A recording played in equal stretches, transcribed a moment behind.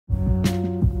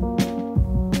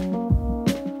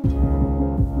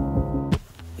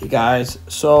Guys,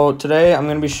 so today I'm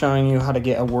going to be showing you how to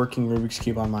get a working Rubik's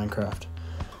Cube on Minecraft.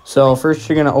 So first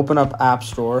you're going to open up App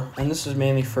Store, and this is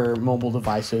mainly for mobile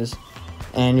devices,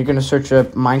 and you're going to search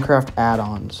up Minecraft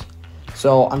add-ons.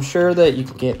 So I'm sure that you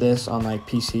can get this on like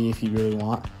PC if you really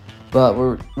want, but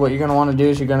what you're going to want to do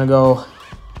is you're going to go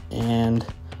and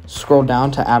scroll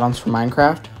down to add-ons for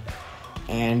Minecraft,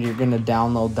 and you're going to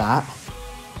download that.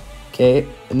 Okay,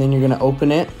 and then you're going to open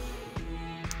it.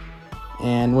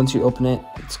 And once you open it,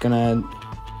 you're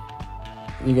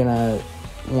gonna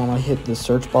want to hit the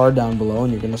search bar down below,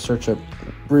 and you're gonna search up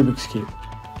Rubik's Cube.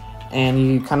 And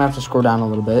you kind of have to scroll down a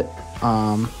little bit,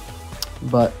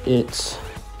 but it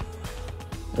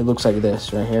looks like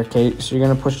this right here. Okay, so you're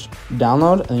gonna push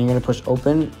download, and you're gonna push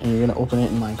open, and you're gonna open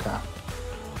it in Minecraft.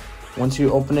 Once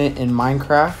you open it in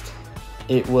Minecraft,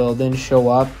 it will then show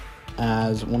up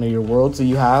as one of your worlds that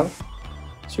you have.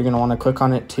 So you're gonna want to click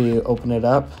on it to open it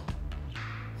up,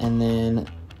 and then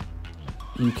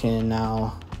you can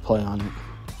now play on it.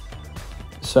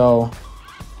 So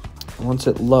once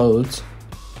it loads,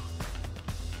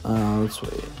 let's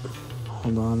wait,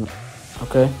 hold on.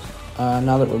 Okay,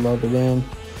 now that we're loaded in,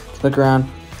 click around.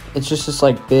 It's just this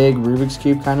like big Rubik's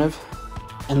Cube kind of,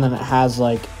 and then it has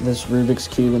like this Rubik's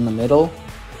Cube in the middle,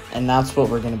 and that's what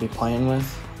we're going to be playing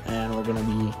with, and we're going to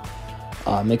be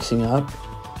mixing up.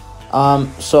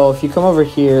 So if you come over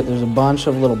here, there's a bunch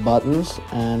of little buttons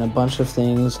and a bunch of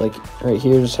things. Like right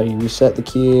here is how you reset the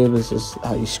cube. This is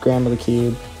how you scramble the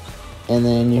cube. And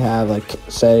then you have like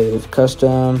save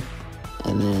custom,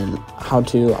 and then how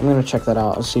to. I'm gonna check that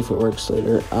out. I'll see if it works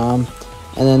later. And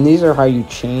then these are how you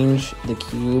change the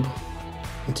cube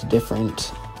into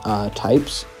different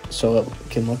types, so it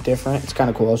can look different. It's kind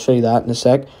of cool. I'll show you that in a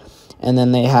sec. And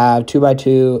then they have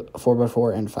 2x2,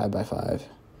 4x4, and 5x5.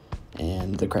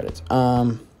 And the credits.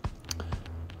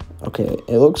 Okay,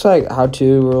 it looks like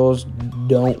how-to rules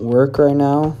don't work right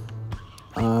now,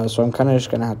 so I'm kind of just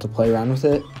gonna have to play around with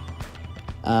it.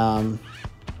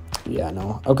 Yeah,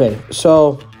 no. Okay,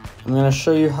 so I'm gonna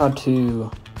show you how to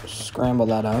scramble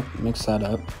that up, mix that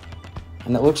up,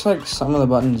 and it looks like some of the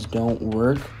buttons don't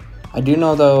work. I do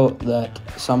know though that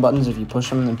some buttons, if you push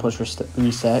them and then push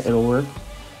reset, it'll work.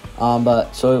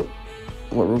 But so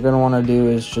what we're gonna want to do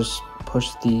is just push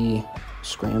the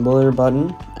scrambler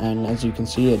button, and as you can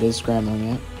see, it is scrambling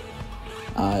it.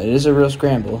 It is a real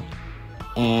scramble.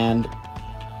 And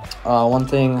one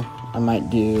thing I might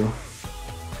do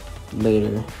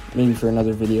later, maybe for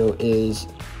another video, is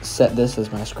set this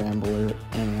as my scrambler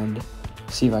and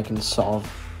see if I can solve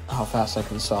how fast I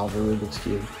can solve a Rubik's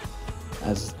Cube,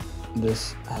 as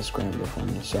this has scrambled for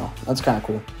me. So that's kind of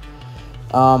cool.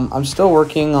 I'm still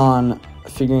working on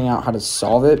figuring out how to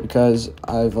solve it, because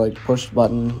I've like pushed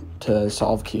button to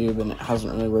solve cube and it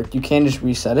hasn't really worked. You can just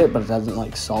reset it, but it doesn't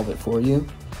like solve it for you.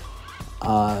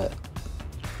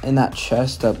 In that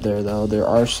chest up there though, there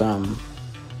are some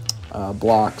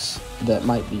blocks that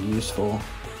might be useful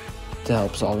to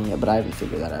help solving it, but I haven't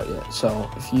figured that out yet. So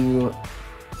if you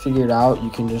figure it out,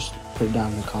 you can just put it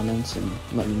down in the comments and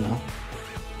let me know.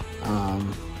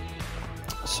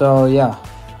 So yeah.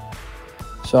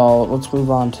 So let's move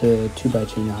on to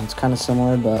 2x2 now. It's kind of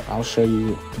similar, but I'll show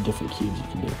you the different cubes you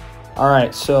can do.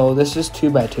 Alright, so this is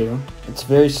 2x2. It's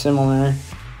very similar.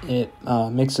 It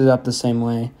mixes up the same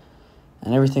way,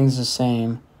 and everything's the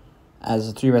same as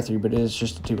a 3x3, but it is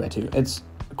just a 2x2. It's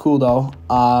cool though.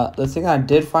 The thing I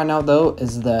did find out though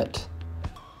is that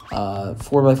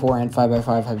 4x4 and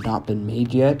 5x5 have not been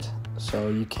made yet, so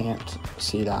you can't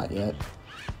see that yet.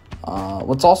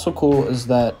 What's also cool is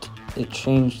that it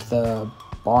changed the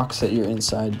box that you're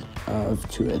inside of a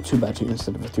 2x2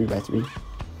 instead of a 3x3.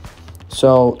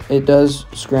 So it does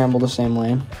scramble the same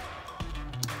way.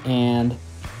 And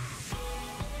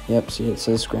yep, see, it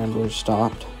says scrambler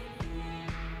stopped.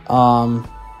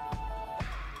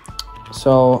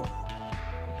 So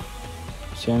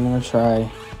see, I'm gonna try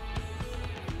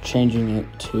changing it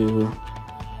to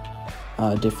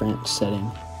a different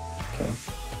setting. Okay,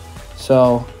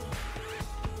 so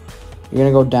you're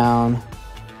gonna go down.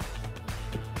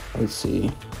 Let's see.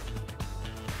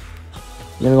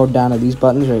 You're gonna go down to these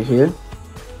buttons right here.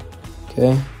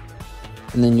 Okay.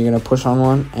 And then you're gonna push on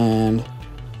one, and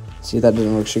see, that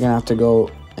doesn't work. So you're gonna have to go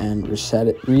and reset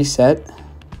it. Let's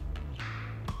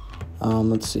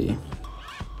see.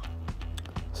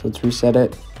 So let's reset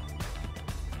it.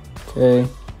 Okay.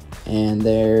 And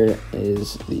there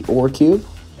is the ore cube.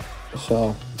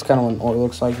 So it's kind of what an ore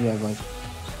looks like. You have like,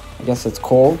 I guess it's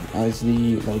coal as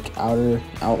the like outer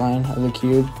outline of the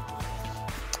cube.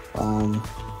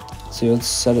 So let's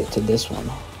set it to this one.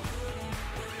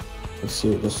 Let's see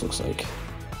what this looks like.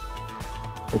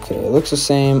 Okay, it looks the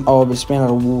same. Oh, but it's made out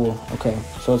of wool. Okay,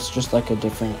 so it's just like a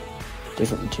different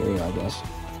material, I guess.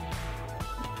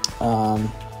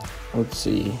 Let's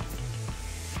see.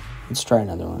 Let's try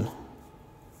another one.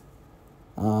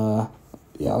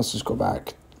 Yeah, let's just go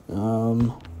back.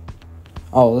 Oh,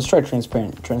 let's try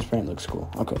transparent. Transparent looks cool.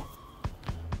 Okay,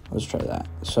 let's try that.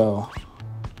 So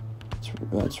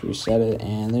let's reset it,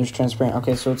 and there's transparent.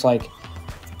 Okay, so it's like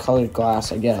colored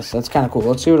glass, I guess. That's kind of cool.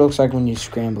 Let's see what it looks like when you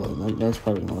scramble it. That's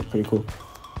probably gonna look pretty cool.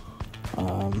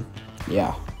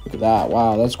 Yeah, look at that.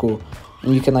 Wow, that's cool.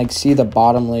 And you can like see the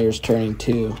bottom layers turning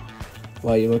too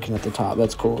while you're looking at the top.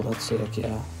 That's cool. That's sick.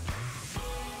 Yeah.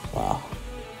 Wow.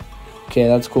 Okay,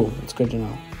 that's cool. It's good to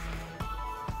know.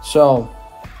 So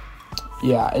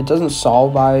yeah, it doesn't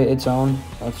solve by its own.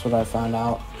 That's what I found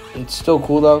out. It's still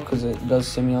cool though, because it does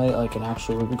simulate like an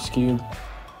actual Rubik's Cube.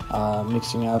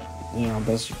 Mixing up, you know,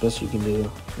 best you can do.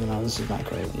 You know, this is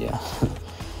Minecraft, yeah.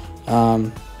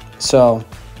 So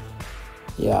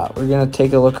yeah, we're gonna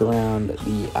take a look around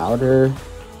the outer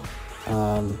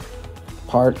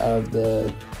part of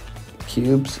the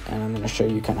cubes, and I'm gonna show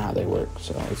you kind of how they work.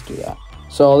 So let's do that.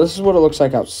 So this is what it looks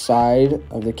like outside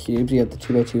of the cubes. You have the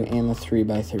 2x2 and the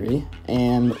 3x3,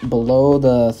 and below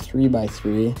the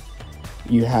 3x3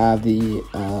 you have the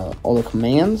all the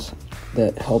commands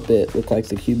that help it look like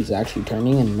the cube is actually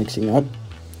turning and mixing up,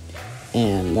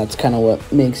 and that's kind of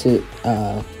what makes it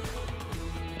yeah,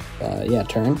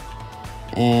 turn.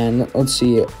 And let's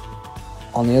see,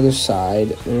 on the other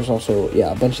side there's also,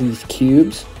 yeah, a bunch of these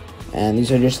cubes, and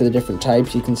these are just the different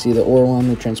types. You can see the ore one,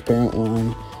 the transparent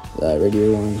one, the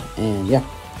regular one, and yeah.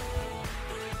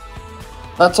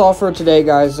 That's all for today,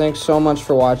 guys. Thanks so much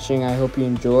for watching. I hope you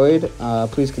enjoyed.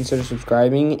 Please consider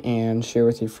subscribing and share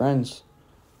with your friends.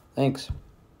 Thanks.